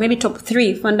fundamental, maybe top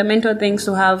 3 fundamental things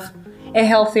to have a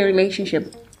healthy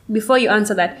relationship? Before you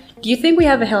answer that, do you think we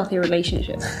have a healthy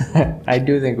relationship? I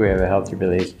do think we have a healthy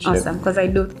relationship. Awesome, because I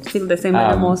do feel the same, but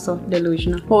I'm also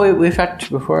delusional. Well, we've talked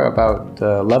before about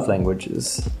love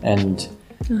languages and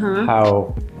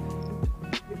how...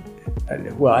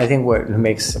 Well, I think what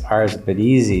makes ours a bit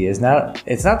easy is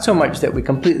it's not so much that we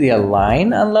completely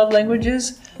align on love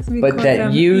languages, but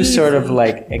that you sort of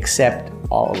like accept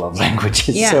all love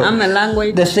languages. Yeah, so I'm a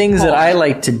language. The things that I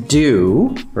like to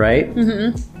do, right?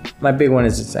 My big one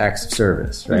is it's acts of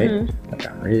service, right? Like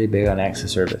I'm really big on acts of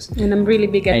service. And I'm really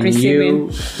big at receiving.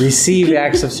 And you receive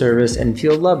acts of service and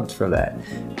feel loved for that.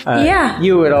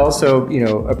 You would also,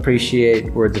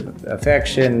 appreciate words of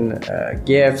affection,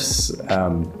 gifts,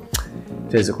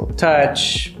 physical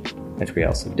touch, which we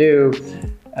also do.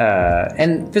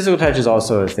 And physical touch is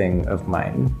also a thing of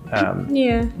mine.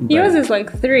 Yours is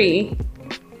like 3.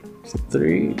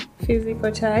 3?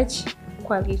 Physical touch,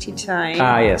 quality time.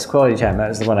 Yes, quality time. That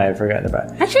was the one I had forgotten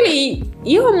about. Actually,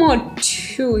 you're more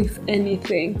 2, if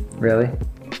anything. Really?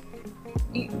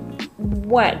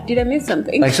 What? Did I miss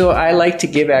something? Like, so I like to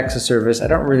give acts of service. I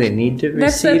don't really need to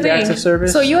receive acts of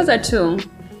service. So yours are 2.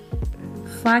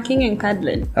 fucking and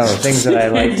cuddling. Oh, things that I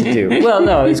like to do. Well,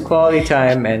 no, it's quality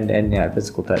time and yeah,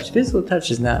 physical touch. Physical touch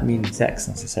does not mean sex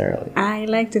necessarily. I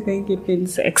like to think it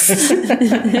means sex.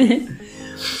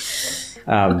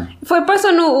 For a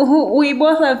person who we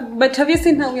both have, but have you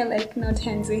seen how we're like not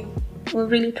handsy? We're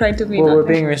really trying to be. Well, we're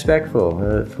being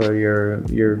respectful for your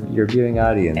viewing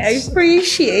audience. I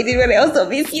appreciate it, but I also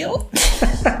miss you.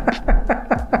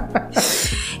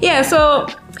 Yeah, so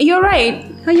you're right.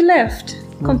 How you left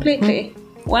completely.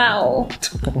 Wow.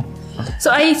 So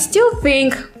I still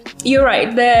think you're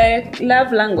right. The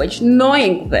love language,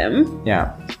 knowing them.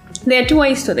 Yeah. There are two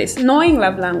ways to this: knowing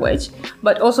love language,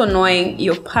 but also knowing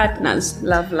your partner's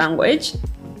love language.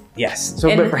 Yes.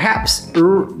 So, but perhaps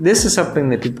this is something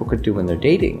that people could do when they're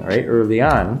dating, right? Early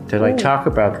on, to like talk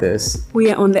about this. We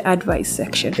are on the advice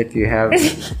section. If you have,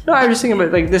 no, I was just thinking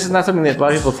about like this is not something that a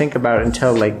lot of people think about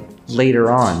until like later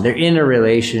on. They're in a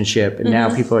relationship, and now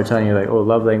people are telling you like, "Oh,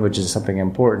 love language is something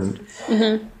important."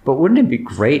 But wouldn't it be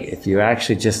great if you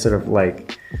actually just sort of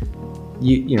like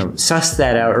you know sussed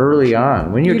that out early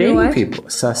on when you're dating people?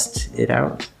 Sussed it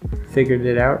out, figured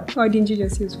it out. Why didn't you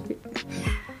just use?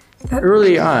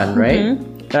 Early on, right?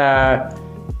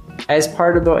 As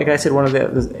part of the, like I said, one of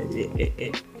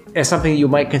the as something you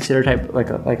might consider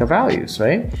like a values,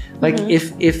 right? Like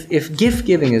if gift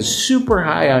giving is super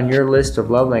high on your list of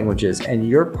love languages, and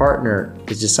your partner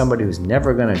is just somebody who's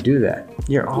never going to do that,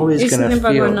 you're always going to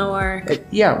feel. Gonna work.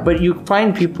 Yeah, but you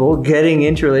find people getting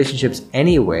into relationships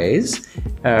anyways,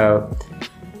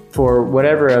 for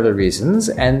whatever other reasons,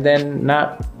 and then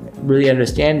not really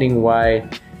understanding why.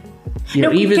 You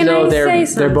know, even though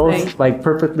they're both like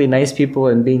perfectly nice people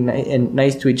and being and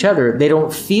nice to each other, they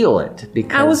don't feel it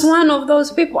because I was one of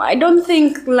those people. I don't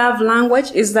think love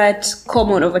language is that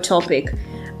common of a topic.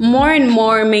 More and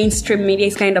more mainstream media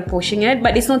is kind of pushing it,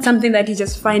 but it's not something that you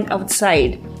just find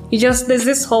outside. There's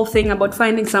this whole thing about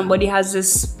finding somebody has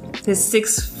this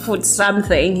 6 foot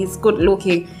something, he's good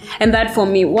looking, and that for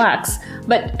me works.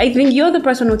 But I think you're the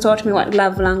person who taught me what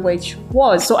love language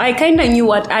was. So I kind of knew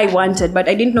what I wanted, but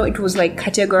I didn't know it was like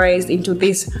categorized into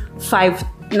these 5,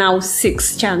 now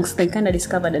 6 chunks. Then kind of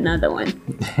discovered another one.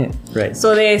 Right.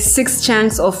 So there's 6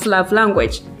 chunks of love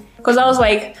language. Because I was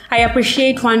like, I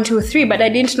appreciate 1, 2, 3, but I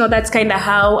didn't know that's kind of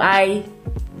how I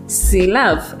see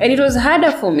love. And it was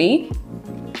harder for me.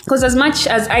 Because as much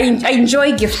as I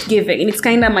enjoy gift giving, and it's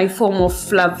kind of my form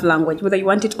of love language, whether you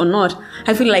want it or not,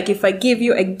 I feel like if I give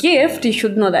you a gift, you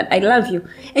should know that I love you.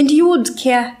 And you would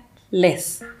care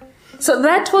less. So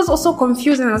that was also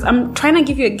confusing. I'm trying to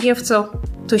give you a gift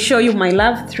to show you my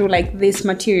love through like this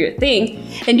material thing.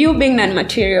 And you being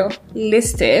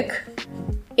non-materialistic,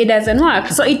 it doesn't work.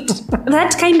 So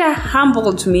that kind of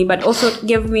humbled me, but also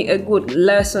gave me a good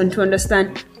lesson to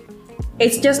understand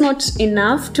it's just not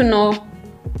enough to know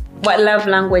what love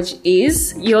language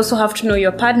is. You also have to know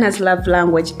your partner's love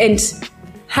language and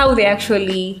how they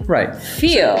actually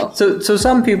feel. So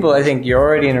some people, I think you're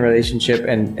already in a relationship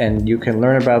and you can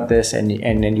learn about this and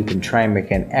then you can try and make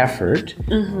an effort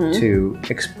to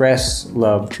express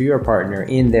love to your partner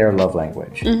in their love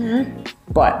language.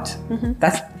 But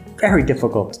that's very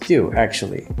difficult to do,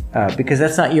 actually, because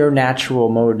that's not your natural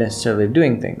mode necessarily of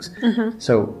doing things.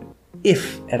 So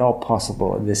if at all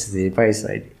possible, and this is the advice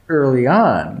early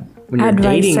on, when you're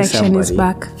dating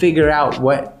somebody, figure out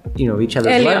what each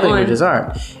other's love languages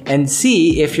are, and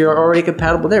see if you're already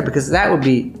compatible there, because that would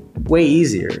be way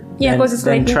easier. Yeah, because it's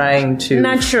than like trying to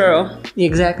natural.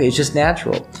 Exactly, it's just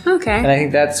natural. Okay, and I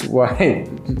think that's why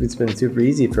it's been super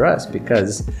easy for us,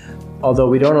 because although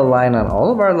we don't align on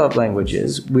all of our love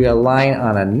languages, we align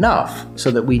on enough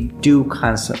so that we do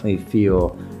constantly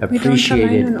feel appreciated.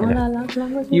 We don't align on all our love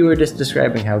languages? You were just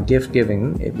describing how gift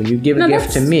giving, when you give a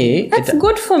gift to me... That's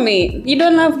good for me. You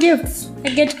don't love gifts. I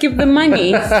get to give the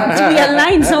money. We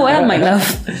align so well, my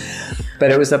love.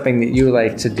 But it was something that you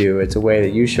like to do. It's a way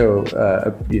that you show,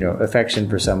 affection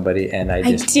for somebody, and I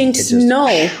didn't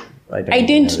know. I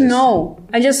didn't know.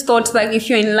 I just thought like if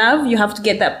you're in love, you have to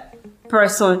get that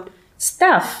person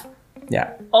stuff.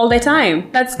 Yeah. All the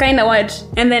time. That's kind of what.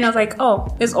 And then I was like, oh,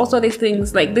 there's also these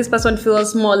things like this person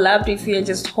feels more loved if you're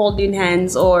just holding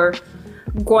hands or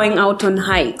going out on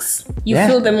hikes. You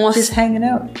feel the most. Just hanging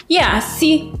out. Yeah.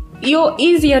 See, you're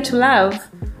easier to love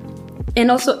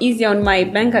and also easier on my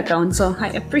bank account. So I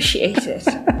appreciate it.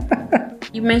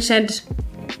 You mentioned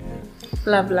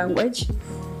love language.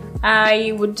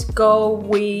 I would go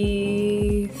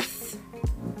with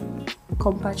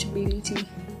compatibility.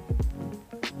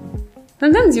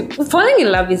 Sometimes falling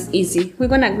in love is easy. We're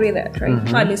going to agree that,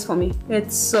 right? Or at least for me.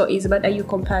 It's so easy, but are you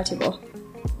compatible?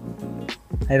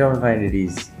 I don't find it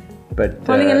easy. But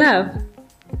falling in love?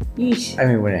 Yeesh. I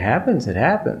mean, when it happens, it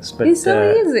happens. But It's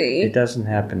so easy. It doesn't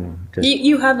happen just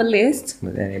You have a list.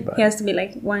 with anybody. It has to be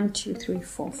like 1, 2, 3,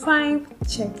 4, 5.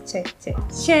 Check, check, check,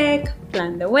 check.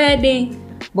 Plan the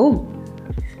wedding. Boom.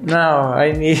 No,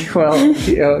 I need,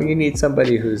 you need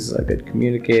somebody who's a good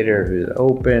communicator, who's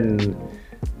open,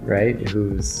 right?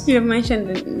 Who's... You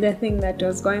mentioned the thing that I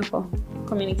was going for.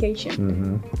 Communication.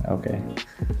 Mm-hmm. Okay.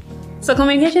 So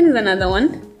communication is another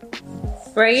one.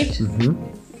 Right? Mm-hmm.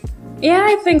 Yeah,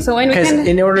 I think so. Because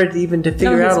in order to even to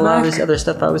figure he's out a lot of back. this other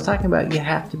stuff I was talking about, you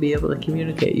have to be able to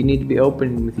communicate. You need to be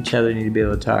open with each other. You need to be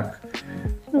able to talk.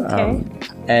 Okay.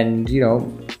 And,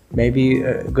 maybe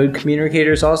good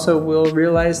communicators also will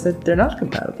realize that they're not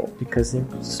compatible because they're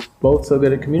both so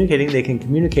good at communicating. They can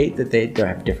communicate that they don't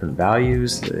have different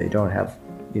values, that they don't have,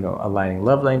 aligning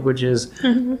love languages,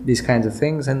 these kinds of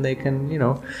things. And they can,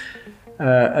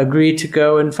 agree to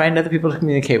go and find other people to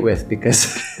communicate with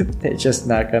because they're just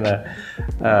not going to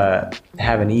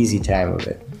have an easy time of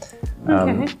it.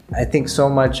 Okay. I think so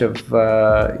much of,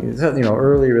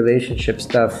 early relationship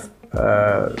stuff,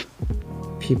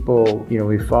 people,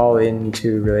 we fall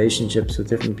into relationships with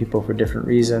different people for different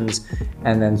reasons.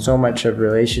 And then so much of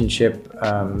relationship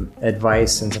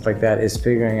advice and stuff like that is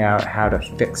figuring out how to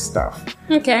fix stuff.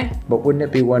 Okay. But wouldn't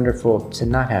it be wonderful to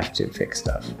not have to fix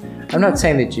stuff? I'm not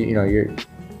saying that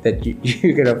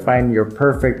you're going to find your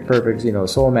perfect,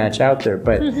 soul match out there,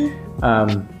 but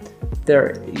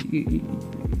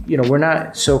we're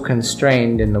not so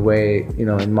constrained in the way,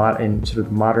 in sort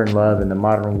of modern love in the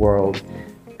modern world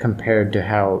compared to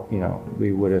how,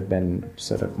 we would have been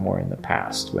sort of more in the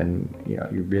past when,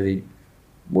 you really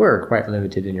were quite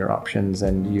limited in your options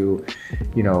and you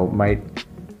might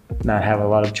not have a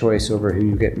lot of choice over who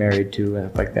you get married to and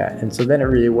stuff like that. And so then it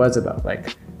really was about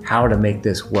like how to make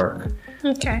this work.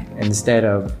 Okay. Instead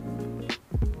of,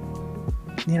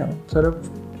 sort of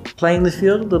playing the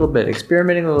field a little bit,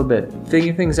 experimenting a little bit,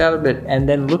 figuring things out a bit, and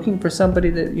then looking for somebody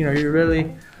that, you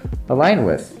really align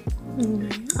with.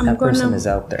 That person is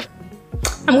out there.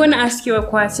 I'm going to ask you a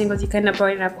question because you kind of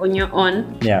brought it up on your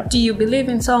own. Yeah. Do you believe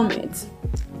in soulmates?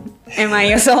 Am I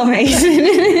your soulmate?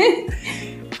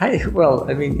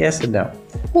 Yes and no.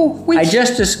 Which... I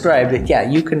just described it. Yeah,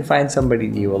 you can find somebody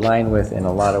that you align with in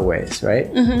a lot of ways,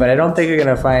 right? Mm-hmm. But I don't think you're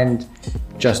going to find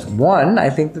just one. I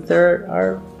think that there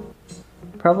are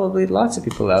probably lots of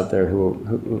people out there who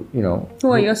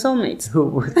are your soulmates?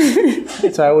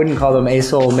 So I wouldn't call them a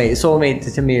soulmate.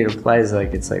 Soulmate to me, it implies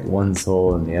like it's like one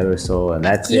soul and the other soul, and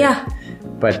that's it. Yeah.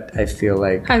 But I feel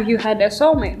like... Have you had a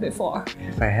soulmate before?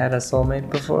 If I had a soulmate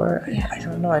before? Yeah. I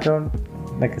don't know. I don't...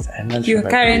 Like I said, I'm not you sure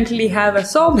currently have a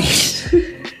soulmate.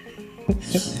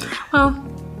 Well,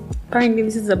 apparently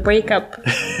this is a breakup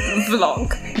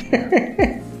vlog.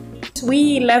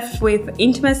 We left with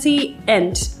intimacy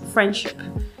and friendship.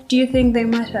 Do you think they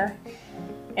matter?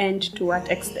 And to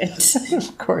what extent?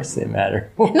 Of course they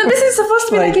matter. No, this is supposed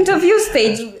to be like interview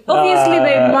stage. Obviously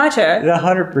they matter.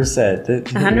 100%.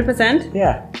 100%?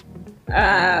 Yeah.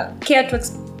 Care to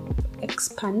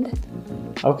expand?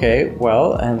 Okay,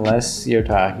 well, unless you're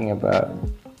talking about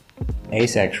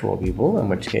asexual people, in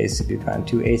which case if you find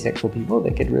two asexual people, they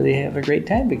could really have a great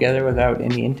time together without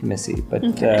any intimacy. But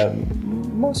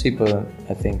most people,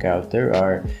 I think, out there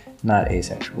are not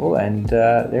asexual, and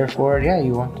therefore,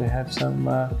 you want to have some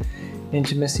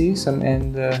intimacy, some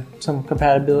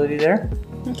compatibility there.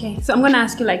 Okay, so I'm going to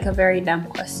ask you like a very dumb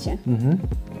question.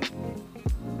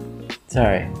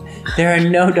 Sorry. There are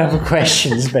no dumb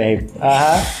questions, babe.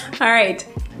 All right.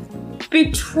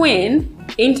 Between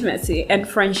intimacy and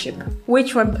friendship,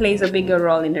 which one plays a bigger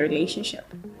role in the relationship?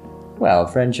 Well,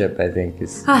 friendship, I think,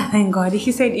 is... thank God. If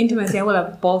you said intimacy, I would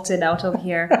have bolted out of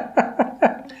here.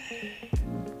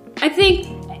 I think...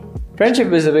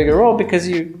 Friendship is a bigger role because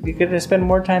you're going to spend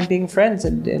more time being friends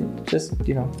and just,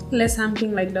 less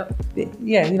something like that.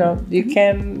 Yeah, you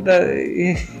can...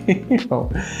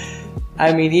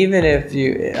 I mean, even if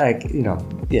you,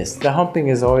 yes, the humping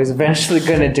is always eventually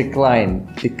going to decline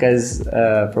because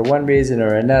for one reason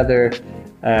or another,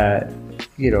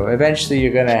 eventually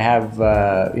you're going to have,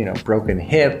 broken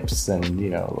hips and,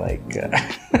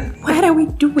 What are we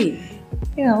doing?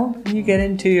 You get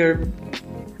into your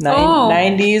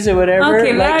 90s or whatever.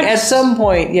 Okay, at some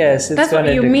point, yes, it's going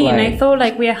to decline. That's what you mean. I thought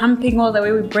like we are humping all the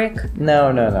way we break.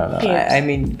 No. I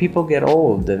mean, people get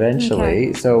old eventually.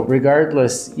 Okay. So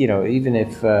regardless, even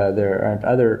if there aren't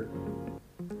other,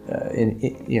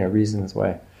 reasons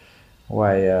why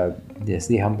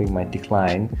the humping might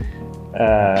decline,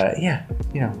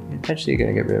 eventually you're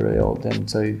going to get really, really old. And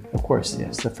so, of course,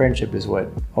 yes, the friendship is what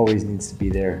always needs to be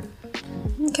there.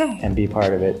 Okay. And be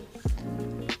part of it.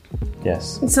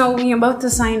 Yes. So we're about to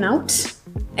sign out.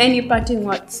 Any parting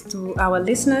words to our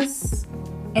listeners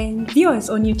and viewers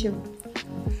on YouTube?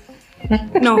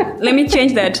 No, let me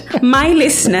change that. My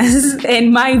listeners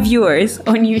and my viewers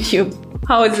on YouTube.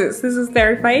 How is this? This is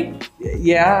terrifying.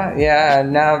 Yeah.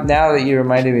 Now that you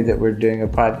reminded me that we're doing a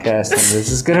podcast and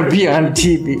this is going to be on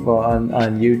TV, well,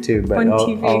 on YouTube, but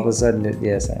all of a sudden,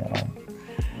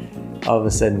 all of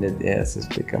a sudden, it's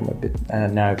become a bit.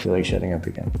 Now I feel like shutting up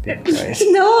again. Be quiet.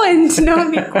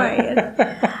 No, be quiet.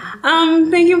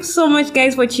 Thank you so much,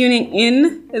 guys, for tuning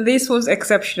in. This was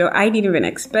exceptional. I didn't even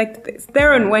expect this.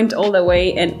 Theron went all the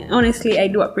way, and honestly, I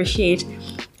do appreciate.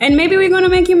 And maybe we're gonna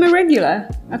make him a regular,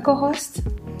 a co-host.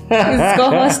 His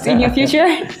co-host in your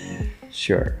future.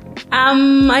 Sure.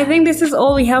 I think this is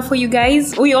all we have for you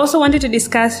guys. We also wanted to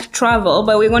discuss travel,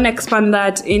 but we're going to expand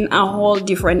that in a whole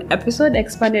different episode,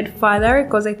 expand it further,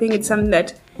 because I think it's something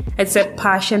that it's a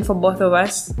passion for both of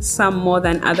us, some more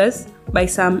than others. By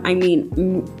some, I mean,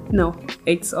 no,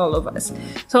 it's all of us.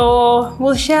 So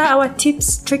we'll share our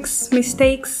tips, tricks,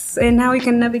 mistakes, and how we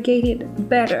can navigate it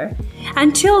better.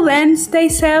 Until then, stay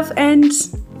safe and,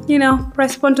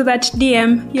 respond to that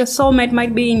DM. Your soulmate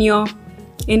might be in your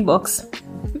inbox.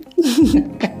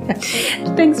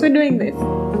 Thanks for doing this.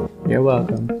 You're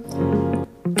welcome.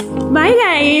 Bye,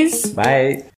 guys. Bye.